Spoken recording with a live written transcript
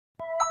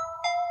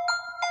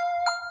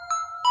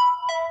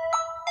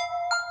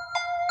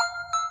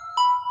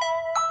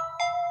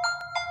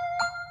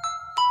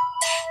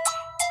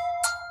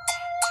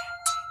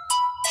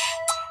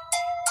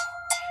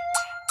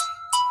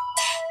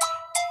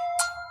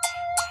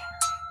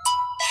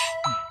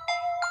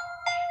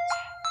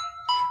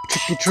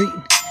trick or treat.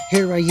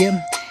 Here I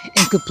am,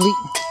 incomplete.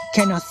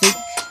 Cannot think.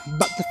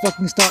 About to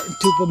fucking start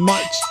into a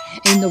march.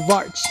 In the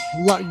arch,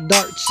 lark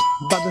darts.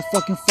 About to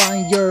fucking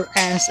find your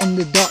ass in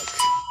the dark.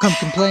 Come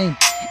complain,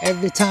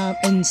 every time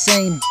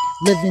insane.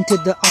 Living to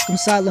the Arkham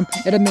Asylum,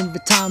 and I'm in the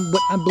time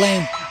what I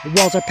blame.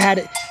 Walls are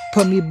padded,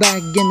 put me back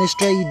in the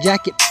straight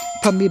jacket.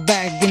 Put me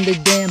back in the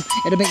dam,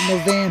 and I make no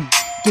van.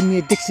 Give me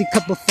a Dixie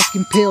cup of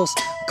fucking pills.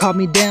 Calm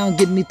me down,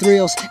 give me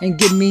thrills, and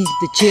give me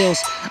the chills.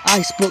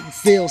 I spoke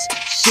feels,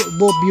 shit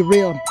will be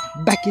real.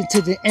 Back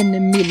into the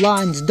enemy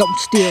lines, don't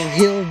steal.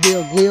 Hill,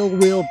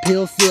 real,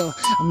 pill, feel.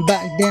 I'm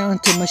back down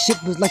till my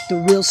shit was like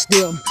the real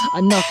steel.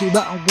 I knock you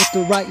out with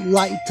the right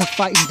light to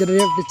fight. Did it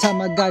every time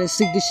I gotta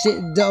see this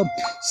shit though.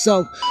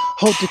 So,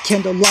 hold the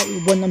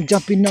candlelight when I'm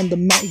jumping on the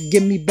mic.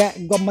 Give me back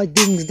all my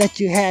things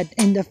that you had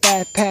in the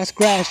fat past.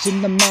 Crash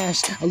in the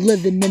mash, I'm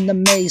living in the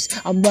maze.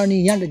 I'm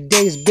running out of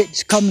days,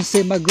 bitch, come and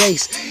say my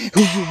grace. Who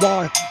you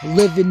are,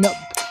 living up,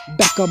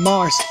 back on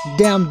Mars.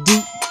 Down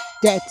deep,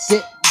 that's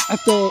it. I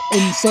feel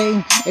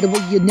insane, and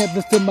when you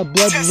never feel my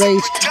blood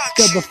rage.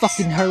 Feel the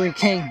fucking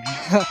hurricane.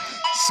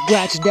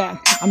 Scratch that,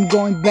 I'm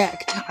going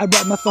back. I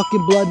write my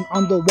fucking blood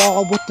on the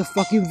wall with the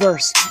fucking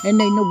verse.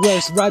 And ain't no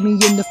worse, write me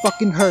in the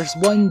fucking hearse.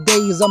 One day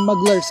is on my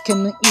glurts,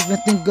 can't even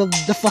think of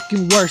the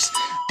fucking worst.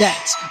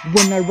 That's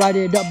when I write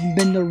it up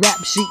in the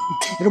rap sheet.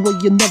 And when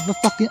you never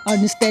fucking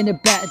understand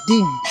it, bad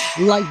D.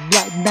 Like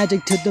black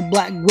magic to the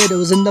black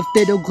widows. And the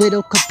fiddle,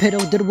 gliddle, capital.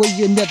 That way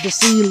you never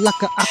see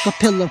like a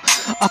acapella.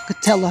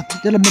 Acatella,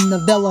 that I'm in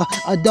the villa.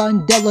 A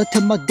Dundella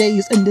to my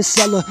days in the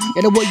cellar.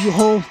 And what you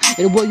hold,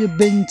 and what you've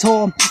been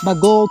told. My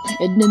gold,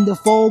 and in the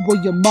fold where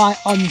your mind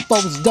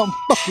unfolds. Don't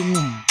fuck with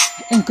me.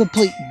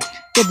 Incomplete.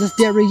 Feel the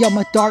theory of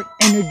my dark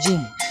energy.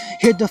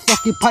 Hear the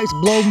fucking pipes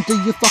blowing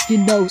through your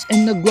fucking nose.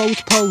 And the gross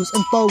pose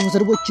and phones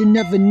are what you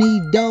never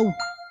need though.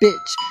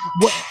 Bitch,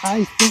 what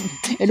I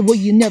think, and what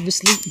you never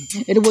sleep,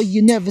 and what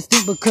you never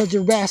think because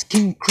your ass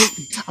can creep.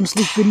 I'm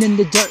sleeping in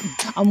the dirt,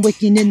 I'm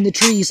waking in the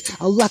trees.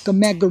 I like a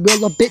mad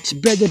gorilla, bitch,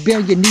 better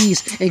bare your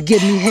knees and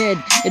give me head.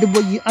 And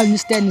what you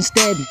understand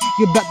instead,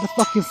 you're about to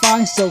fucking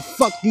find. So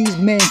fuck these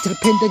men to the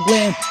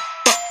pentagram.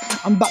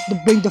 I'm about to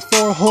bring the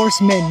 4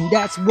 horsemen.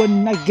 That's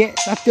when I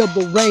feel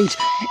the rage.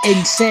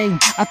 Insane,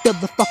 I feel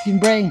the fucking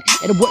brain.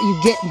 And what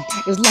you getting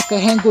is like a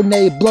hand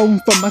grenade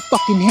blown from my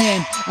fucking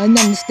hand. I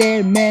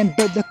understand, man,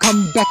 better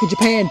come back to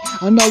Japan.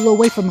 I'm all the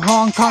way from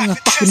Hong Kong and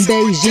fucking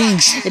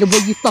Beijing. And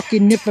what you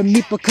fucking in from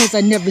me because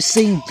I never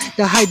seen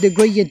the high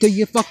degree into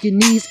your fucking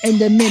knees. And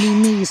the many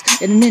me's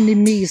and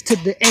enemies to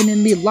the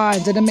enemy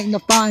lines. And I make no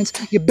fines,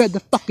 you better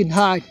fucking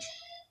hide.